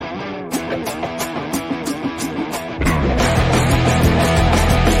Good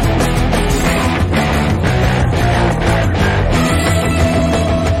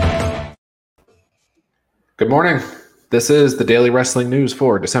morning. This is the Daily Wrestling News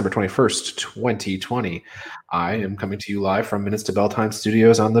for December 21st, 2020. I am coming to you live from Minutes to Bell Time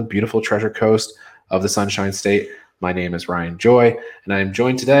Studios on the beautiful Treasure Coast of the Sunshine State. My name is Ryan Joy, and I am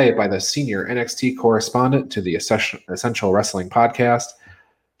joined today by the senior NXT correspondent to the Essential Wrestling Podcast,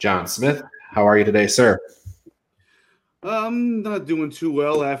 John Smith. How are you today, sir? I'm not doing too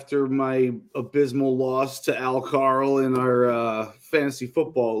well after my abysmal loss to Al Carl in our fantasy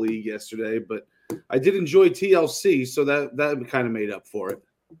football league yesterday, but I did enjoy TLC, so that kind of made up for it.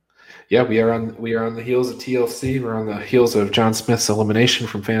 Yeah, we are on the heels of TLC. We're on the heels of John Smith's elimination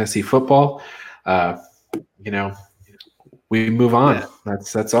from fantasy football. We move on. Yeah.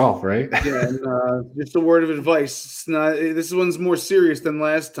 That's all, right? Yeah, and, just a word of advice. This one's more serious than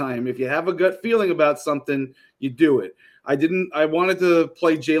last time. If you have a gut feeling about something, you do it. I wanted to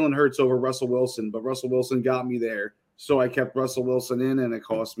play Jalen Hurts over Russell Wilson, but Russell Wilson got me there, so I kept Russell Wilson in, and it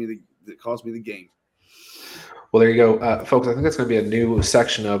cost me the game. Well, there you go, folks. I think that's going to be a new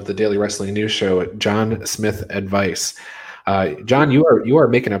section of the Daily Wrestling News Show, John Smith Advice. John, you are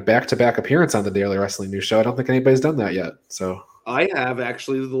making a back-to-back appearance on the Daily Wrestling News Show. I don't think anybody's done that yet. So I have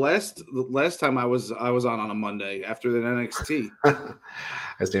actually. The last time I was on a Monday after the NXT.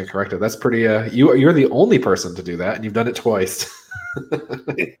 I stand corrected. That's pretty. You're the only person to do that, and you've done it twice.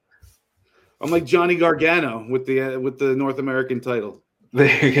 I'm like Johnny Gargano with the North American title.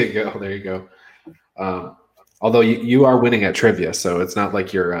 There you go. Although you are winning at trivia, so it's not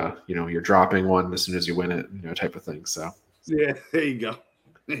like you're you're dropping one as soon as you win it, type of thing. So yeah, there you go.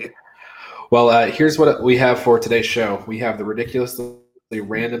 Well, here's what we have for today's show. We have the ridiculously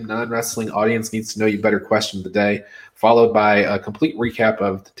random non-wrestling audience needs to know you better question of the day, followed by a complete recap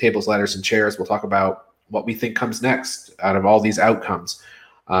of the tables, ladders, and chairs. We'll talk about what we think comes next out of all these outcomes.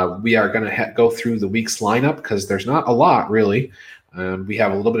 We are going to go through the week's lineup because there's not a lot really. We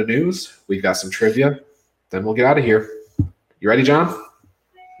have a little bit of news. We've got some trivia. Then we'll get out of here. You ready, John?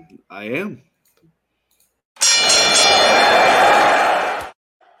 I am.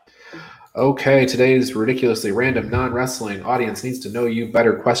 Okay, today's ridiculously random non-wrestling audience needs to know you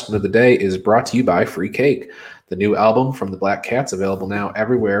better question of the day is brought to you by Free Cake, the new album from the Black Cats, available now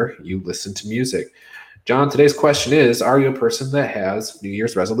everywhere you listen to music. John, today's question is, are you a person that has New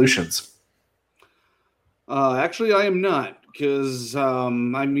Year's resolutions? Actually, I am not, because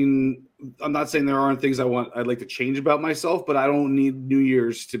I'm not saying there aren't things I'd like to change about myself, but I don't need New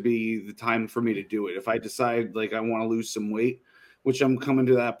Year's to be the time for me to do it. If I decide I want to lose some weight, which I'm coming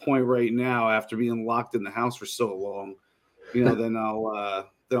to that point right now after being locked in the house for so long, then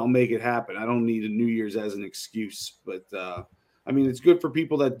I'll make it happen. I don't need a New Year's as an excuse, but it's good for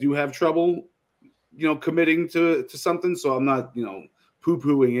people that do have trouble, committing to something. So I'm not,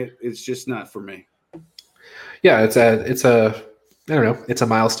 poo-pooing it. It's just not for me. Yeah, it's a I don't know. It's a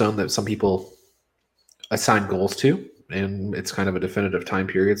milestone that some people assign goals to, and it's kind of a definitive time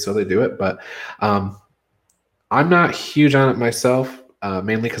period, so they do it. But I'm not huge on it myself,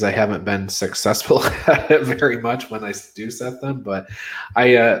 mainly because I haven't been successful at it very much when I do set them. But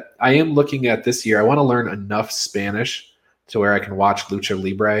I am looking at this year. I want to learn enough Spanish to where I can watch Lucha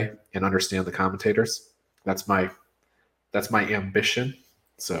Libre and understand the commentators. That's my ambition.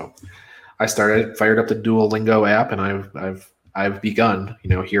 So I fired up the Duolingo app, and I've begun,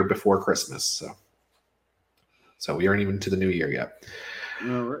 here before Christmas. So we aren't even to the new year yet.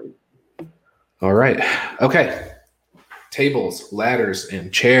 All right. Okay. Tables, ladders,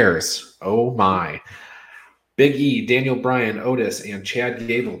 and chairs. Oh my. Big E, Daniel Bryan, Otis, and Chad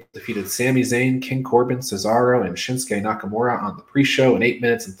Gable defeated Sami Zayn, King Corbin, Cesaro, and Shinsuke Nakamura on the pre-show in 8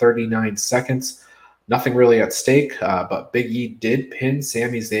 minutes and 39 seconds. Nothing really at stake, but Big E did pin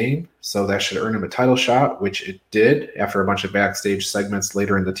Sami Zayn, so that should earn him a title shot, which it did after a bunch of backstage segments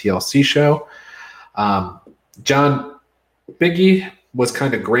later in the TLC show. John, Big E was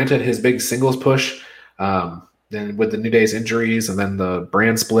kind of granted his big singles push, then with the New Day's injuries and then the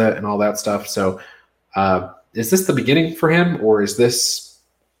brand split and all that stuff. So is this the beginning for him, or is this,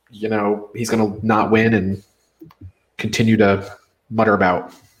 he's going to not win and continue to mutter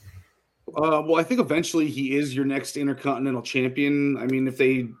about? Well, I think eventually he is your next Intercontinental Champion. If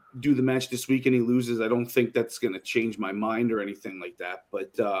they do the match this week and he loses, I don't think that's going to change my mind or anything like that.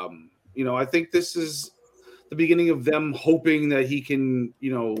 But, I think this is the beginning of them hoping that he can,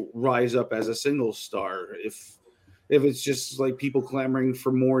 rise up as a singles star. If it's just like people clamoring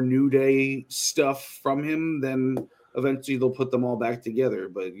for more New Day stuff from him, then eventually they'll put them all back together.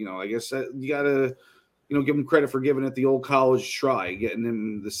 But, I guess that you got to give him credit for giving it the old college try, getting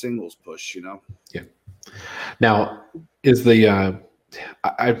him the singles push. Yeah. Now, is the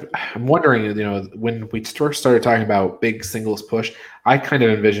I'm wondering, when we first started talking about big singles push, I kind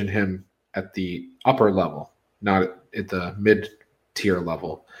of envisioned him at the upper level, not at the mid-tier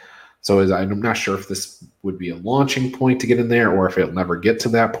level. So I'm not sure if this would be a launching point to get in there, or if it'll never get to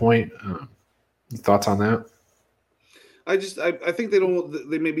that point. Thoughts on that? I think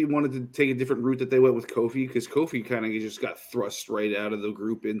they maybe wanted to take a different route that they went with Kofi, because Kofi kind of just got thrust right out of the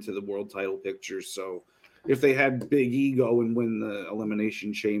group into the world title picture. So if they had big ego and win the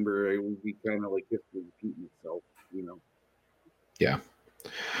elimination chamber, it would be kind of like history repeating itself. Yeah.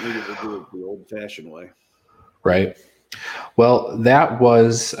 Maybe they'll do it the old-fashioned way. Right. Well, that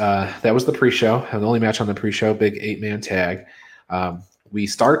was the pre-show. The only match on the pre-show, big 8-man tag. We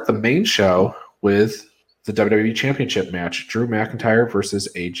start the main show with the WWE Championship match, Drew McIntyre versus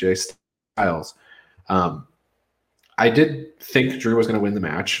AJ Styles. I did think Drew was going to win the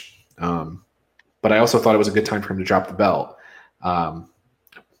match, but I also thought it was a good time for him to drop the belt.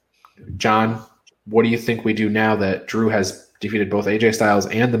 John, what do you think we do now that Drew has defeated both AJ Styles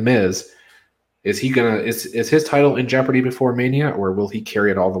and The Miz? Is his title in jeopardy before Mania, or will he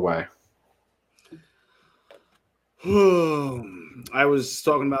carry it all the way? I was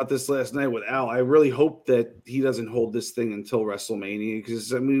talking about this last night with Al. I really hope that he doesn't hold this thing until WrestleMania,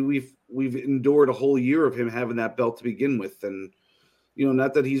 because we've endured a whole year of him having that belt to begin with, and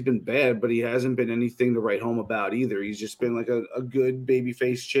not that he's been bad, but he hasn't been anything to write home about either. He's just been like a good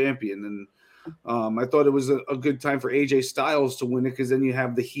babyface champion, and I thought it was a good time for AJ Styles to win it, because then you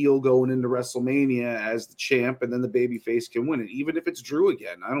have the heel going into WrestleMania as the champ, and then the babyface can win it, even if it's Drew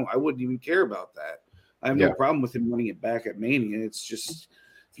again. I wouldn't even care about that. I have no problem with him winning it back at Mania. It's just,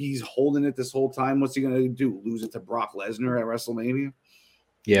 if he's holding it this whole time, what's he going to do? Lose it to Brock Lesnar at WrestleMania?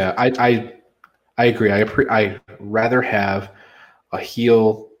 Yeah, I agree. I rather have a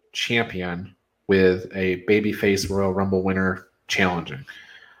heel champion with a babyface Royal Rumble winner challenging.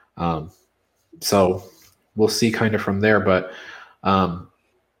 So we'll see kind of from there. But I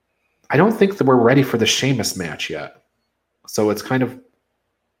don't think that we're ready for the Sheamus match yet. So it's kind of,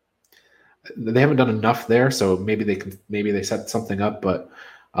 they haven't done enough there. So maybe they set something up. But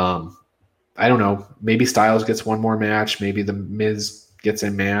I don't know. Maybe Styles gets one more match. Maybe The Miz gets a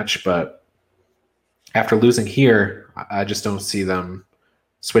match. But after losing here, I just don't see them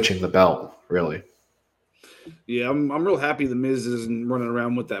switching the belt, really. Yeah, I'm real happy The Miz isn't running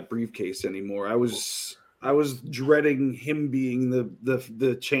around with that briefcase anymore. I was dreading him being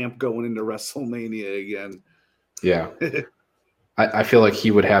the champ going into WrestleMania again. Yeah. I feel like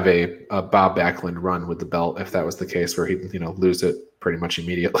he would have a Bob Backlund run with the belt if that was the case, where he'd lose it pretty much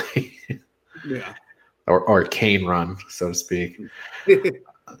immediately. Yeah. Or a Kane run, so to speak.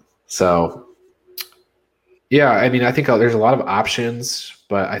 So, yeah, I mean, I think there's a lot of options,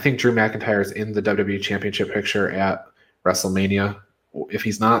 but I think Drew McIntyre is in the WWE Championship picture at WrestleMania. If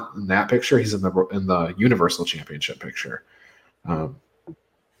he's not in that picture, he's in the Universal Championship picture.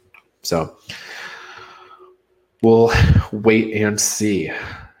 So we'll wait and see.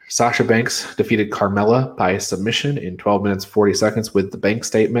 Sasha Banks defeated Carmella by submission in 12 minutes 40 seconds with the Bank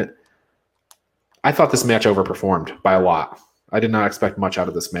statement. I thought this match overperformed by a lot. I did not expect much out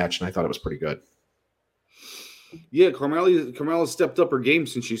of this match, and I thought it was pretty good. Yeah, Carmella stepped up her game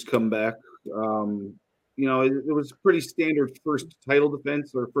since she's come back. It was pretty standard first title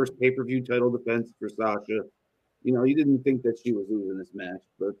defense, or first pay-per-view title defense for Sasha. You didn't think that she was losing this match,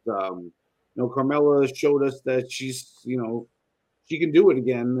 but Carmella showed us that she's she can do it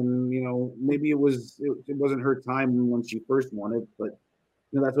again, and maybe it wasn't her time when she first won it, but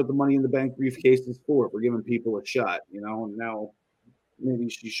that's what the Money in the Bank briefcase is for giving people a shot, and now maybe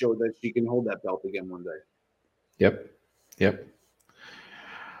she showed that she can hold that belt again one day. Yep.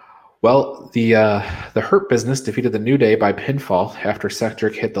 Well, the Hurt Business defeated the New Day by pinfall after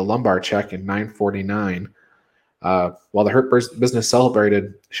Cedric hit the lumbar check in 9:49. While the Hurt Business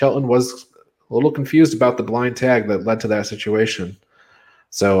celebrated, Shelton was a little confused about the blind tag that led to that situation.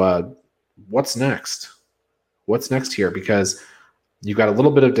 So what's next? What's next here? Because you've got a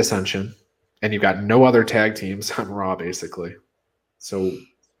little bit of dissension, and you've got no other tag teams on Raw, basically. So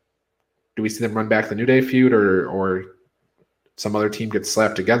do we see them run back the New Day feud, or some other team gets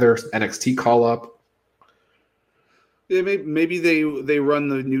slapped together, NXT call up? Yeah, maybe they run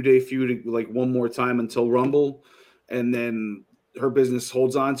the New Day feud like one more time until Rumble, and then Her Business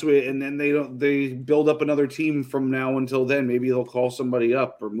holds on to it, and then they build up another team from now until then. Maybe they'll call somebody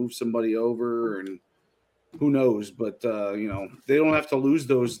up or move somebody over, and who knows? But they don't have to lose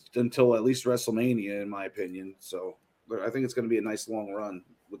those until at least WrestleMania, in my opinion. So I think it's going to be a nice long run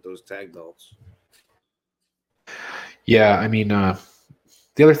with those tag belts. Yeah, I mean,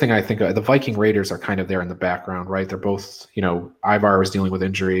 the other thing I think the Viking Raiders are kind of there in the background, right? They're both, Ivar was dealing with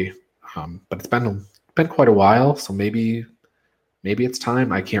injury, but it's been quite a while, so maybe it's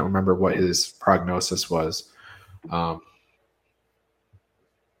time. I can't remember what his prognosis was. Um,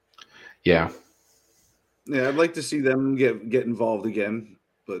 yeah, Yeah, I'd like to see them get involved again,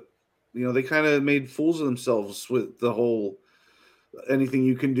 but they kind of made fools of themselves with the whole anything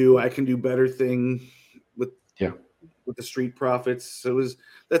you can do, I can do better thing with yeah, with the Street Profits. So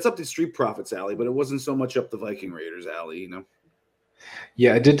that's up the Street Profits alley, but it wasn't so much up the Viking Raiders alley.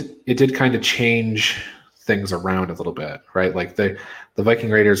 yeah. It did kind of change things around a little bit, right? Like the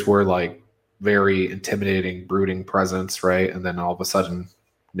Viking Raiders were like very intimidating, brooding presence, right? And then all of a sudden,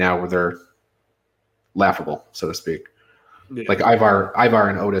 now they're laughable, so to speak. Yeah, Like Ivar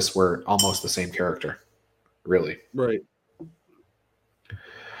and Otis were almost the same character, really. right.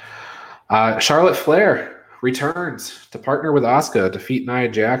 Charlotte Flair returns to partner with Asuka, defeat Nia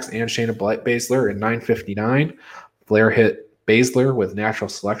Jax and Shayna Baszler in 9:59. Flair hit Baszler with natural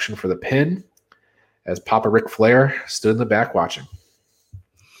selection for the pin as Papa Ric Flair stood in the back watching.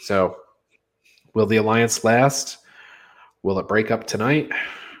 So, will the alliance last? Will it break up tonight?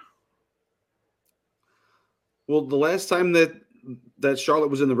 Well, the last time that Charlotte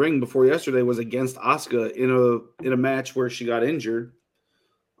was in the ring before yesterday was against Asuka in a match where she got injured.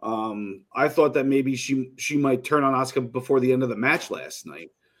 I thought that maybe she might turn on Asuka before the end of the match last night,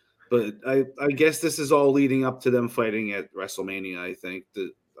 but I guess this is all leading up to them fighting at WrestleMania. I think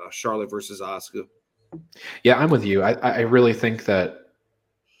the Charlotte versus Asuka. Yeah, I'm with you. I really think that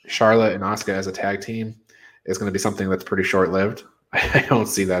Charlotte and Asuka as a tag team is going to be something that's pretty short lived. I don't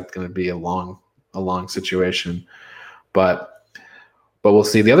see that going to be a long situation, but we'll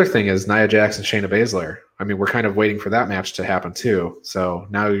see. The other thing is Nia Jax and Shayna Baszler. I mean, we're kind of waiting for that match to happen too. So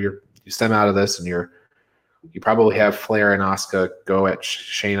now you stem out of this, and you probably have Flair and Asuka go at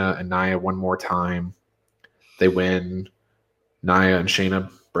Shayna and Nia one more time. They win. Nia and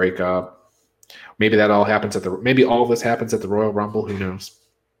Shayna break up. Maybe that all happens maybe all this happens at the Royal Rumble. Who knows?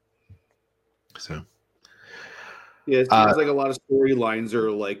 So Yeah, it seems like a lot of storylines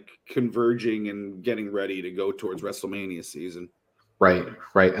are like converging and getting ready to go towards WrestleMania season. right.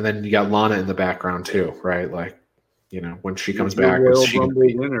 And then you got Lana in the background too, right? Like, when she comes Your back, is Royal she going to Rumble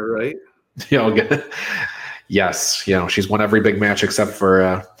be? winner, right? Yes, she's won every big match except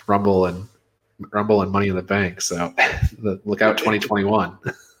for Rumble and Money in the Bank. So look out, 2021.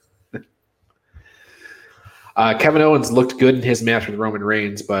 Kevin Owens looked good in his match with Roman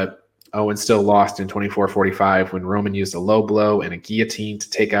Reigns, but Owens still lost in 24:45 when Roman used a low blow and a guillotine to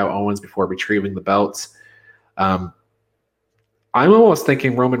take out Owens before retrieving the belts. I'm almost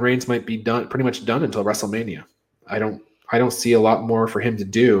thinking Roman Reigns might be pretty much done until WrestleMania. I don't see a lot more for him to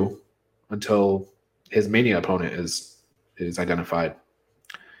do until his Mania opponent is identified.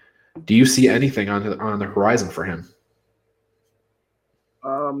 Do you see anything on the horizon for him?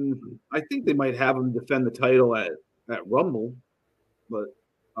 I think they might have him defend the title at Rumble, but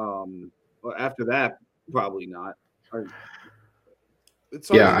after that, probably not. It's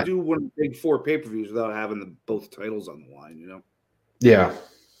hard to do one of the big four pay-per-views without having both titles on the line. Yeah.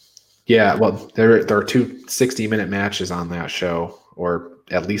 Well, there are two 60-minute matches on that show, or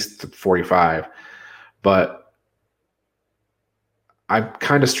at least 45. But I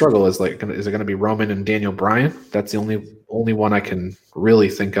kind of struggle. Is it going to be Roman and Daniel Bryan? That's the only one I can really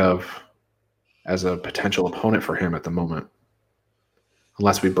think of as a potential opponent for him at the moment,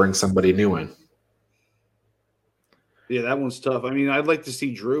 unless we bring somebody new in. Yeah, that one's tough. I mean, I'd like to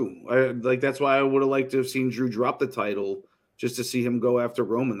see Drew. That's why I would have liked to have seen Drew drop the title just to see him go after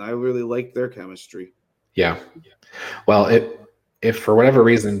Roman. I really like their chemistry. Yeah. Well, if for whatever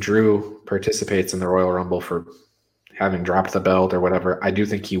reason Drew participates in the Royal Rumble for having dropped the belt or whatever, I do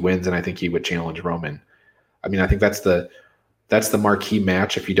think he wins, and I think he would challenge Roman. I mean, I think that's the marquee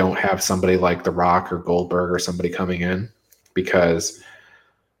match if you don't have somebody like The Rock or Goldberg or somebody coming in, because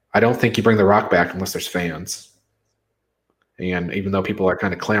I don't think you bring The Rock back unless there's fans. And even though people are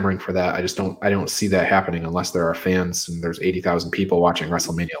kind of clamoring for that, I don't see that happening unless there are fans and there's 80,000 people watching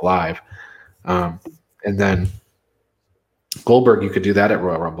WrestleMania live. And then Goldberg, you could do that at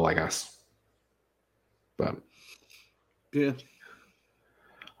Royal Rumble, I guess. But yeah.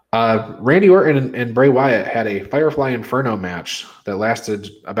 Randy Orton and Bray Wyatt had a Firefly Inferno match that lasted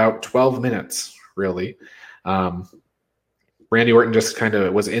about 12 minutes, really. Randy Orton just kind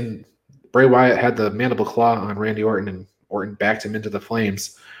of was in. Bray Wyatt had the mandible claw on Randy Orton, and Orton backed him into the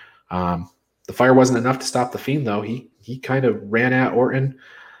flames. The fire wasn't enough to stop the Fiend, though. He kind of ran at Orton,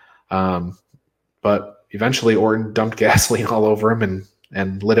 but eventually Orton dumped gasoline all over him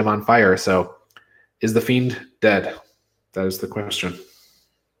and lit him on fire. So Is the Fiend dead? That is the question.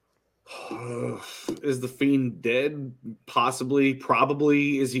 Is the Fiend dead? Possibly,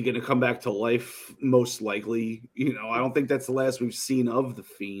 probably. Is he going to come back to life? Most likely. I don't think that's the last we've seen of the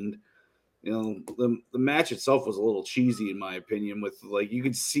Fiend. The match itself was a little cheesy in my opinion. With you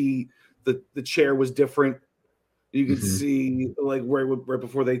could see the chair was different. You could see right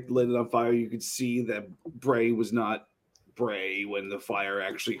before they lit it on fire, you could see that Bray was not Bray when the fire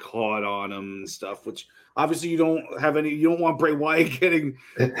actually caught on him and stuff. Which obviously you don't want Bray Wyatt getting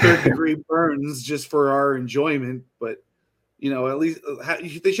third-degree burns just for our enjoyment. But at least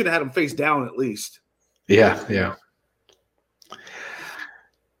they should have had him face down at least. Yeah.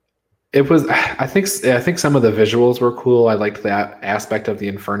 It was. I think some of the visuals were cool. I liked that aspect of the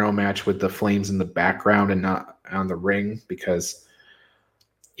Inferno match with the flames in the background and not on the ring, because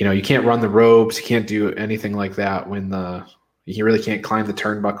you can't run the ropes, you can't do anything like that you really can't climb the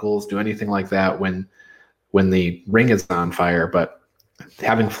turnbuckles, do anything like that when the ring is on fire. But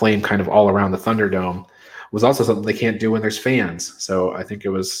having flame kind of all around the Thunderdome was also something they can't do when there's fans. So I think it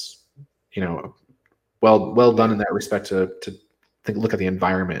was well done in that respect to look at the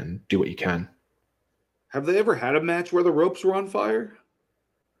environment and do what you can. Have they ever had a match where the ropes were on fire?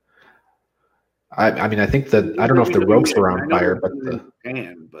 I mean, I think that I don't know if the ropes were on fire, but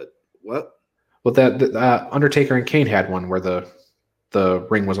what? Well, that Undertaker and Kane had one where the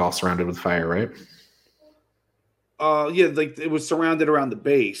ring was all surrounded with fire, right? Yeah, it was surrounded around the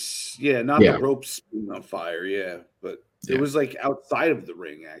base. Yeah, not the ropes being on fire. Yeah, but it was outside of the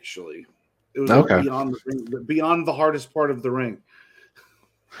ring. Actually, it was beyond the ring, beyond the hardest part of the ring.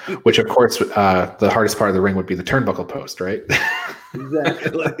 Which, of course, the hardest part of the ring would be the turnbuckle post, right?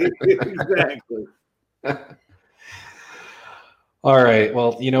 Exactly. All right.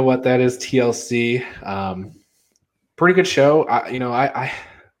 Well, you know what? That is TLC. Pretty good show. I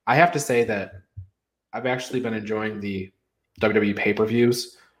have to say that I've actually been enjoying the WWE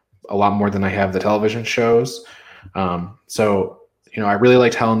pay-per-views a lot more than I have the television shows. So, I really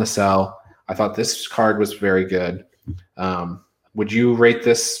liked Hell in the Cell. I thought this card was very good. Would you rate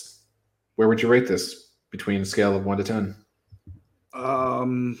this? Where would you rate this between a scale of 1 to 10?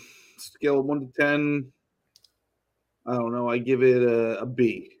 Scale of 1 to 10. I don't know. I give it a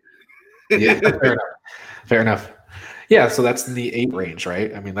B. Yeah, fair enough. Yeah, so that's in the 8 range,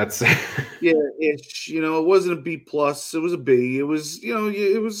 right? I mean, that's it wasn't a B plus. It was a B. It was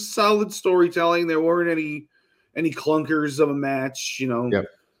it was solid storytelling. There weren't any clunkers of a match. Yep.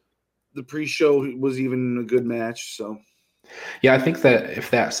 The pre-show was even a good match. So. Yeah, I think that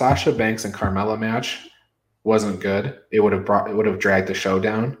if that Sasha Banks and Carmella match wasn't good, it would have dragged the show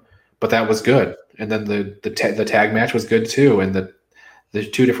down. But that was good, and then the tag match was good too, and the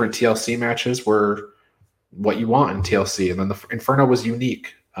 2 different TLC matches were what you want in TLC, and then the Inferno was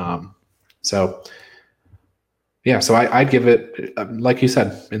unique. So I'd give it, like you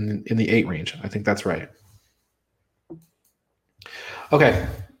said, in the 8 range. I think that's right. Okay,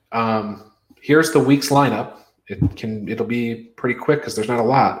 here's the week's lineup. It'll be pretty quick because there's not a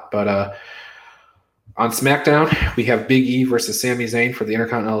lot, but on SmackDown we have Big E versus Sami Zayn for the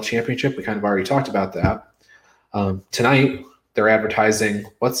Intercontinental Championship. We kind of already talked about that. Tonight they're advertising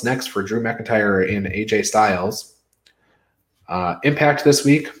what's next for Drew McIntyre and AJ Styles. Impact this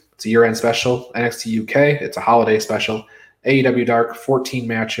week, it's a year-end special. NXT UK, it's a holiday special. AEW Dark, 14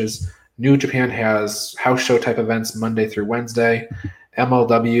 matches. New Japan has house show type events Monday through Wednesday.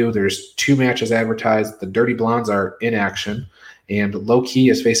 MLW, there's 2 matches advertised. The Dirty Blondes are in action, and Low Key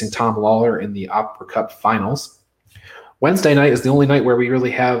is facing Tom Lawler in the Opera Cup Finals. Wednesday night is the only night where we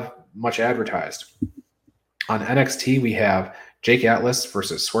really have much advertised. On NXT, we have Jake Atlas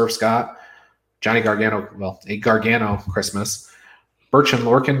versus Swerve Scott, Johnny Gargano, a Gargano Christmas, Birch and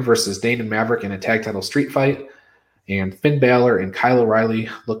Lorcan versus Dane and Maverick in a tag title street fight, and Finn Balor and Kyle O'Reilly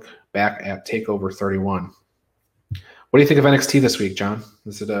look back at TakeOver 31. What do you think of NXT this week, John?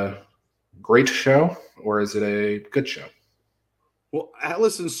 Is it a great show or is it a good show? Well,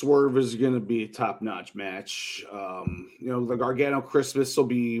 Atlas and Swerve is going to be a top-notch match. The Gargano Christmas will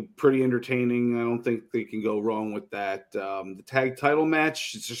be pretty entertaining. I don't think they can go wrong with that. The tag title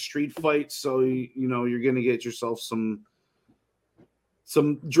match, it's a street fight, so you're going to get yourself some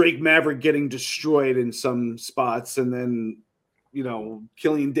Drake Maverick getting destroyed in some spots, and then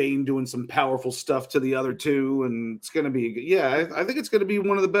Killian Dane doing some powerful stuff to the other two, and it's going to be I think it's going to be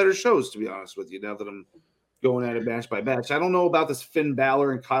one of the better shows, to be honest with you, now that I'm going at it match by match. I don't know about this Finn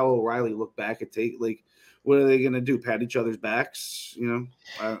Balor and Kyle O'Reilly look back at what are they going to do? Pat each other's backs?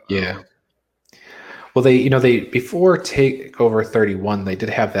 Yeah. Well, they before TakeOver 31, they did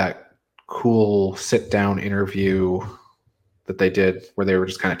have that cool sit down interview that they did where they were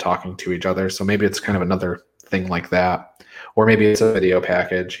just kind of talking to each other. So maybe it's kind of another thing like that, or maybe it's a video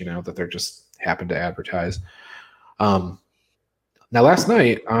package, that they're just happen to advertise. Now, last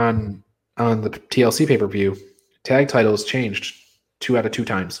night on the TLC pay-per-view, tag titles changed 2 out of 2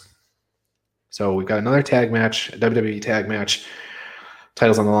 times. So we've got another tag match, a WWE tag match,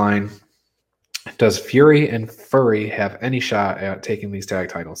 titles on the line. Does Fury and Furry have any shot at taking these tag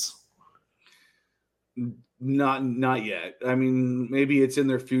titles? Not yet. I mean, maybe it's in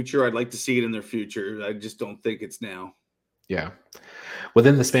their future. I'd like to see it in their future. I just don't think it's now. Yeah.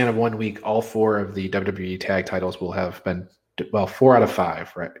 Within the span of 1 week, all 4 of the WWE tag titles will have been, 4 out of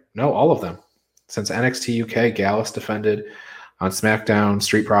 5, right? No, all of them. Since NXT UK, Gallus defended. On SmackDown,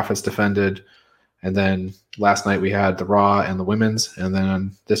 Street Profits defended. And then last night we had the Raw and the Women's. And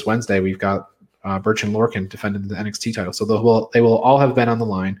then this Wednesday we've got Birch and Lorcan defending the NXT title. So they will all have been on the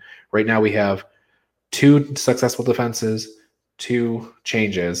line. Right now we have 2 successful defenses, 2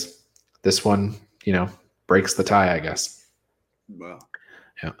 changes. This one, breaks the tie, I guess. Wow.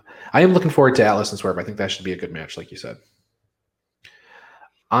 Yeah. I am looking forward to Atlas and Swerve. I think that should be a good match, like you said.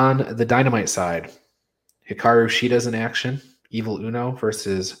 On the Dynamite side, Hikaru Shida's in action. Evil Uno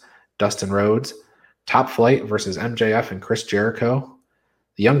versus Dustin Rhodes. Top Flight versus MJF and Chris Jericho.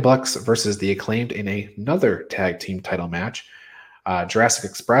 The Young Bucks versus the Acclaimed in another tag team title match. Jurassic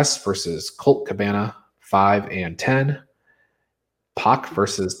Express versus Colt Cabana, 5 and 10. Pac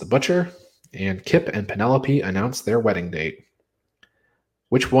versus The Butcher. And Kip and Penelope announced their wedding date.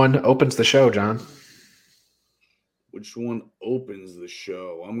 Which one opens the show, John? Which one opens the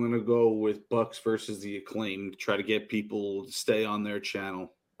show? I'm going to go with Bucks versus the Acclaimed. Try to get people to stay on their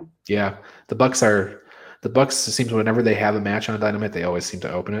channel. Yeah, the Bucks seems whenever they have a match on Dynamite, they always seem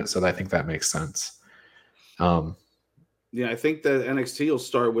to open it. So I think that makes sense. Yeah, I think that NXT will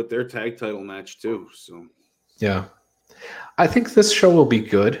start with their tag title match too. So yeah, I think this show will be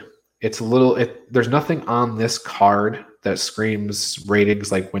good. There's nothing on this card that screams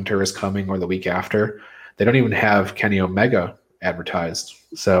ratings like Winter is Coming or the week after. They don't even have Kenny Omega advertised.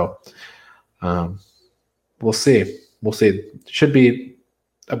 So we'll see. It should be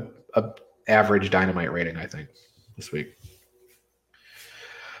a average Dynamite rating, I think, this week.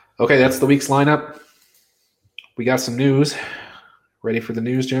 Okay, that's the week's lineup. We got some news. Ready for the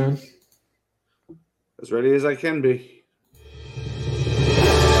news, John? As ready as I can be.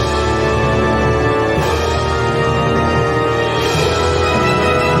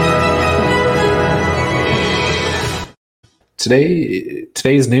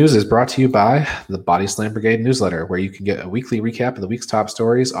 Today's news is brought to you by the Body Slam Brigade newsletter, where you can get a weekly recap of the week's top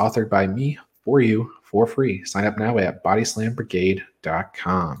stories authored by me for you for free. Sign up now at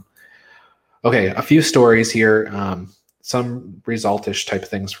bodyslambrigade.com. Okay, a few stories here, some result-ish type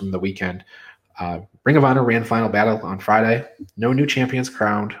things from the weekend. Ring of Honor ran Final Battle on Friday. No new champions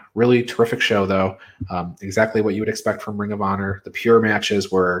crowned. Really terrific show, though. Exactly what you would expect from Ring of Honor. The pure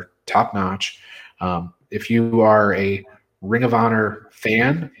matches were top-notch. If you are a Ring of Honor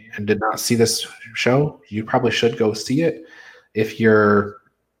fan and did not see this show, you probably should go see it. If you're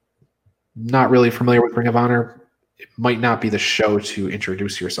not really familiar with Ring of Honor, it might not be the show to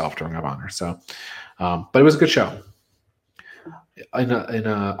introduce yourself to Ring of Honor. So, but it was a good show. In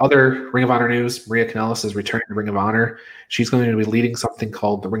other Ring of Honor news, Maria Kanellis is returning to Ring of Honor. She's going to be leading something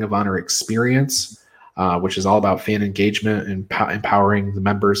called the Ring of Honor Experience, which is all about fan engagement and empowering the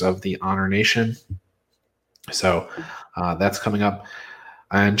members of the Honor Nation. So that's coming up.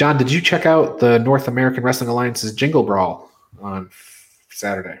 And John, did you check out the North American Wrestling Alliance's Jingle Brawl on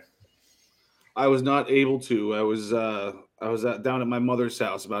Saturday? I was not able to. I was down at my mother's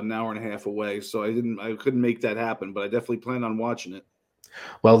house about an hour and a half away, so I couldn't make that happen. But I definitely plan on watching it.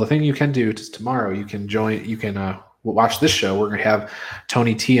 Well, the thing you can do is tomorrow you can watch this show. We're going to have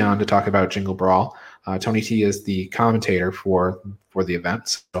Tony T on to talk about Jingle Brawl. Tony T is the commentator for the event,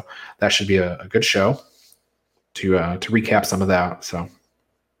 so that should be a good show to recap some of that. So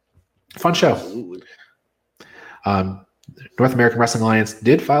fun show. Absolutely. North American Wrestling Alliance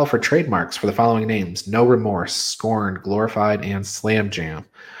did file for trademarks for the following names: No Remorse, Scorned, Glorified, and Slam Jam.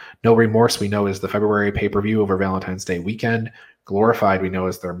 No Remorse we know is the February pay-per-view over Valentine's Day weekend. Glorified we know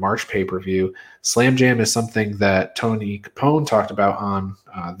is their March pay-per-view. Slam Jam is something that Tony Capone talked about on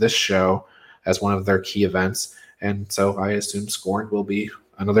this show as one of their key events. And so I assume Scorned will be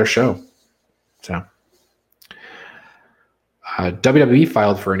another show. So WWE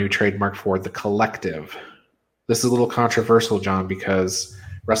filed for a new trademark for The Collective. This is a little controversial, John, because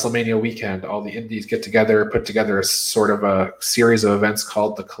WrestleMania weekend, all the indies get together, put together a sort of a series of events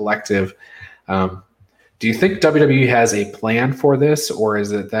called The Collective. Do you think WWE has a plan for this, or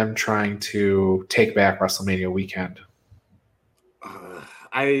is it them trying to take back WrestleMania weekend?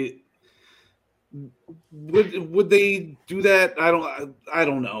 I would they do that? I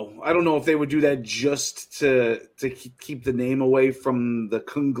don't know. I don't know if they would do that just to keep the name away from the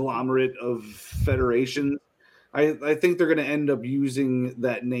conglomerate of federations. I think they're going to end up using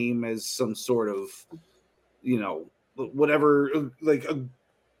that name as some sort of, whatever, like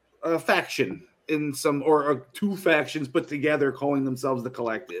a faction in some, or two factions put together calling themselves the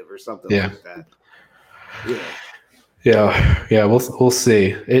Collective or something like that. Yeah. Yeah, we'll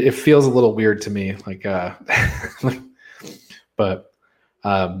see. It feels a little weird to me, but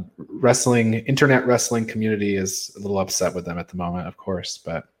internet wrestling community is a little upset with them at the moment, of course.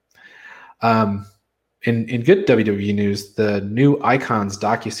 But in good WWE news, the new Icons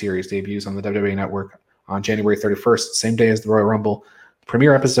docuseries debuts on the WWE Network on January 31st, same day as the Royal Rumble.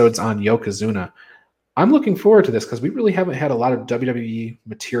 Premiere episodes on Yokozuna. I'm looking forward to this because we really haven't had a lot of WWE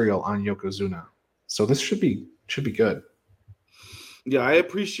material on Yokozuna, so this should be good. Yeah, I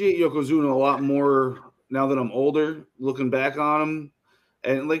appreciate Yokozuna a lot more now that I'm older, looking back on him.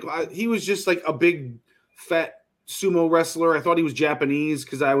 And he was just like a big fat sumo wrestler. I thought he was Japanese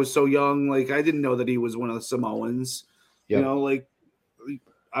because I was so young. Like, I didn't know that he was one of the Samoans. Yep.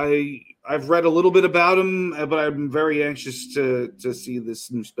 I've read a little bit about him, but I'm very anxious to see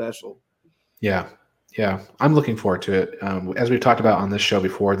this new special. Yeah, I'm looking forward to it. As we've talked about on this show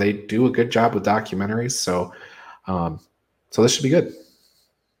before, they do a good job with documentaries, so this should be good.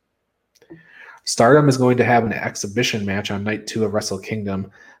 Stardom is going to have an exhibition match on night 2 of Wrestle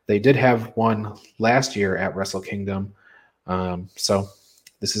Kingdom. They did have one last year at Wrestle Kingdom, so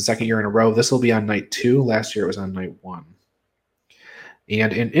this is the second year in a row. This will be on night 2. Last year it was on night 1.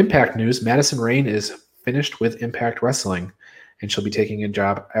 And in Impact news, Madison Rayne is finished with Impact Wrestling, and she'll be taking a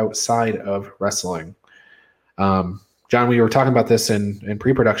job outside of wrestling. John, we were talking about this in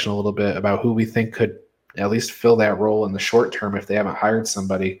pre-production a little bit about who we think could at least fill that role in the short term if they haven't hired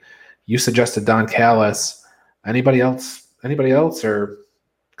somebody. You suggested Don Callis. Anybody else or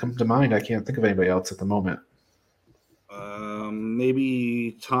come to mind? I can't think of anybody else at the moment.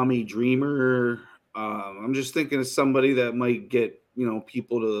 Maybe Tommy Dreamer. I'm just thinking of somebody that might get,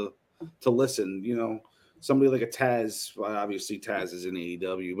 people to listen, somebody like a Taz. Well, obviously Taz is in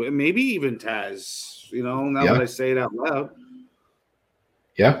AEW, but maybe even Taz, now that I say it out loud.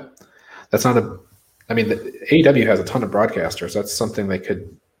 Yeah. That's not the AEW has a ton of broadcasters. That's something they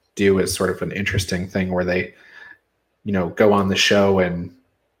could do as sort of an interesting thing where they, go on the show and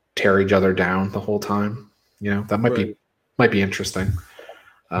tear each other down the whole time. That might be interesting.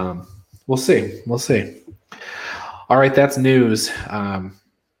 We'll see. All right, that's news.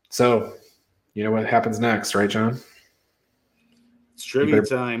 So, you know what happens next, right, John? It's trivia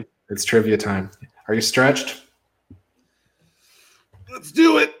time. It's trivia time. Are you stretched? Let's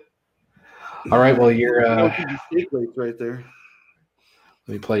do it. All right. Well, you're shake weights right there.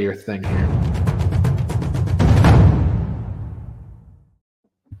 Let me play your thing here.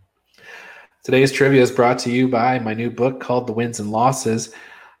 Today's trivia is brought to you by my new book called The Wins and Losses.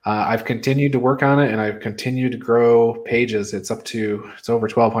 I've continued to work on it, and I've continued to grow pages. It's over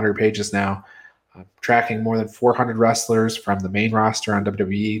 1,200 pages now. I'm tracking more than 400 wrestlers from the main roster on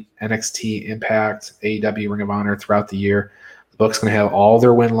WWE, NXT, Impact, AEW, Ring of Honor throughout the year. The book's going to have all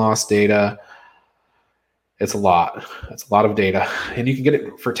their win-loss data. It's a lot. It's a lot of data. And you can get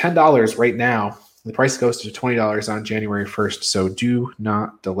it for $10 right now. The price goes to $20 on January 1st, so do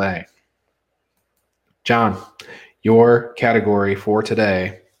not delay. John, your category for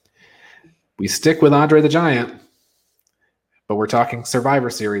today. We stick with Andre the Giant, but we're talking Survivor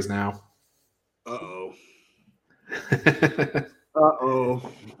Series now. Uh-oh.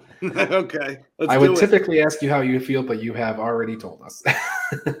 Uh-oh. Okay. I would typically ask you how you feel, but you have already told us.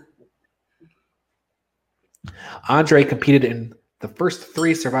 Andre competed in the first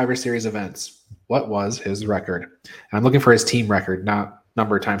 3 Survivor Series events. What was his record? And I'm looking for his team record, not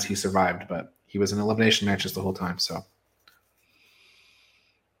number of times he survived, but he was in elimination matches the whole time. So,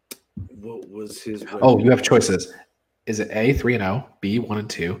 what was his record? Oh, you have choices. Is it A, 3-0, B,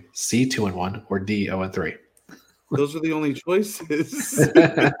 1-2, C, 2-1, or D, 0-3? Those are the only choices.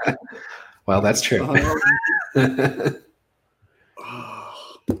 Well, that's true.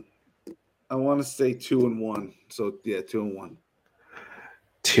 I want to say 2-1. So yeah, 2-1.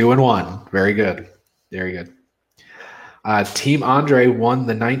 2-1. Very good. Very good. Team Andre won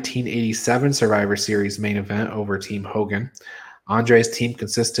the 1987 Survivor Series main event over Team Hogan. Andre's team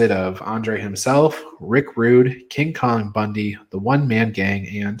consisted of Andre himself, Rick Rude, King Kong Bundy, the One Man Gang,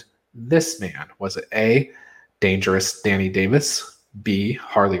 and this man. Was it A, Dangerous Danny Davis, B,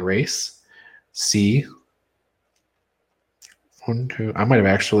 Harley Race, C, I might have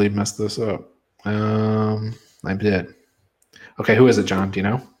actually messed this up. I did. Okay, who is it, John? Do you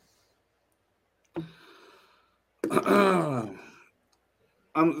know?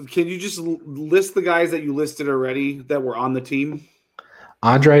 Can you just list the guys that you listed already that were on the team?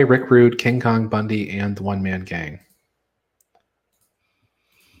 Andre, Rick Rude, King Kong Bundy, and the One Man Gang.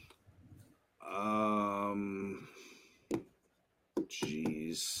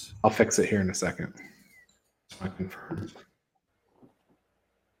 Jeez. I'll fix it here in a second. So I confirm.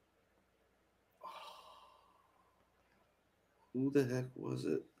 Who the heck was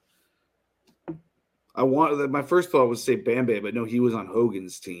it? My first thought was say Bam Bam, but no, he was on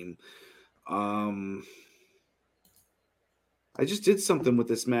Hogan's team. I just did something with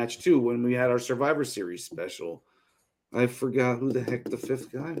this match too when we had our Survivor Series special. I forgot who the heck the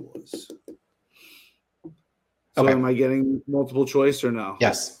fifth guy was. So Okay. am I getting multiple choice or no?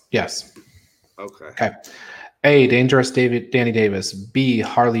 Yes. Okay. A, Dangerous Danny Davis. B,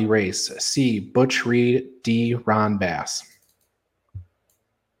 Harley Race. C, Butch Reed. D, Ron Bass.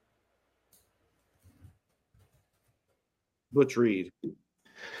 Butch Reed.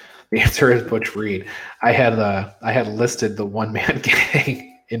 The answer is Butch Reed. I had listed the One Man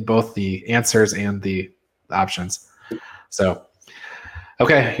Gang in both the answers and the options. So,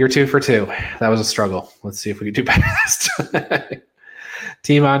 okay, you're 2 for 2. That was a struggle. Let's see if we can do best.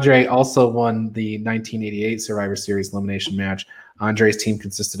 Team Andre also won the 1988 Survivor Series elimination match. Andre's team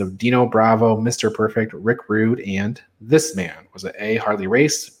consisted of Dino Bravo, Mr. Perfect, Rick Rude, and this man. Was it A, Harley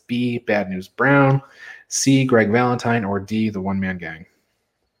Race, B, Bad News Brown, C, Greg Valentine, or D, the One Man Gang?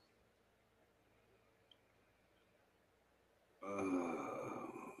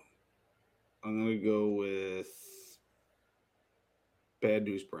 I'm going to go with Bad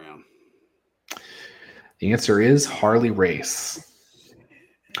News Brown. The answer is Harley Race.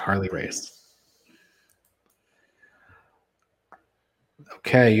 Harley Race.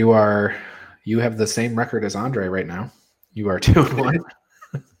 Okay, you have the same record as Andre right now. You are 2-1.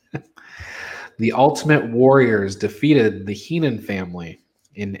 The Ultimate Warriors defeated the Heenan family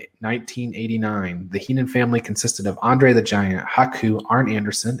in 1989. The Heenan family consisted of Andre the Giant, Haku, Arn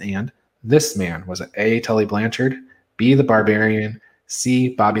Anderson, and this man. Was it A, Tully Blanchard, B, the Barbarian, C,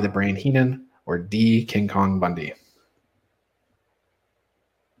 Bobby the Brain Heenan, or D, King Kong Bundy?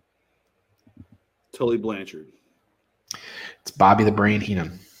 Tully Blanchard. It's Bobby the Brain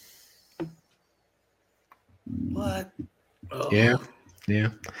Heenan. What? Oh. Yeah.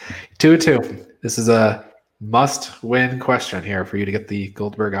 2-2. This is a must-win question here for you to get the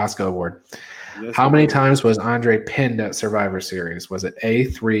Goldberg Oscar Award. Yes, how many times was Andre pinned at Survivor Series? Was it A,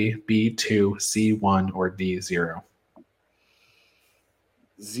 3, B, 2, C, 1, or D, 0?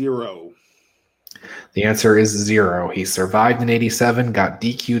 0. The answer is 0. He survived in 87, got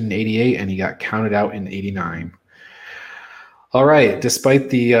DQ'd in 88, and he got counted out in 89. All right. Despite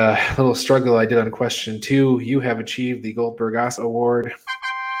the little struggle I did on question 2, you have achieved the Goldberg Oscar Award.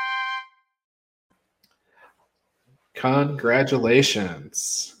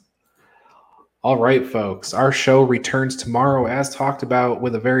 Congratulations. All right, folks. Our show returns tomorrow, as talked about,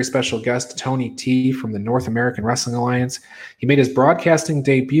 with a very special guest, Tony T from the North American Wrestling Alliance. He made his broadcasting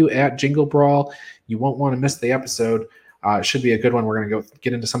debut at Jingle Brawl. You won't want to miss the episode. It should be a good one. We're going to go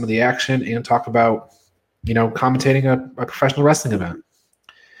get into some of the action and talk about, commentating a professional wrestling event.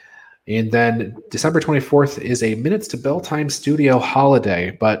 And then December 24th is a Minutes to Bell Time Studio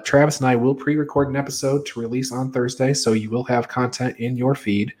holiday, but Travis and I will pre-record an episode to release on Thursday, so you will have content in your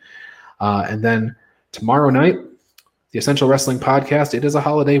feed. And then tomorrow night, the Essential Wrestling Podcast. It is a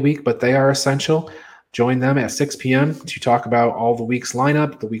holiday week, but they are essential. Join them at 6 p.m. to talk about all the week's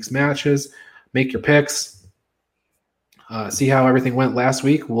lineup, the week's matches, make your picks, see how everything went last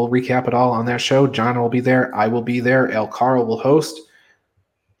week. We'll recap it all on that show. John will be there. I will be there. El Carl will host.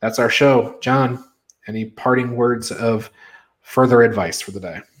 That's our show. John, any parting words of further advice for the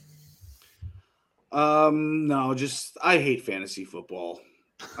day? No, just I hate fantasy football.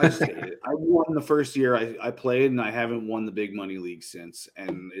 I just hate it. I won the first year I played, and I haven't won the big money league since,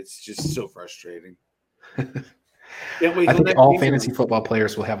 and it's just so frustrating. I think all fantasy football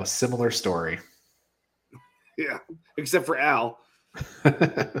players will have a similar story. Yeah, except for Al.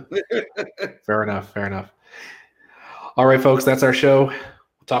 Fair enough. All right, folks, that's our show.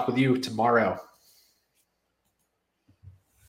 We'll talk with you tomorrow.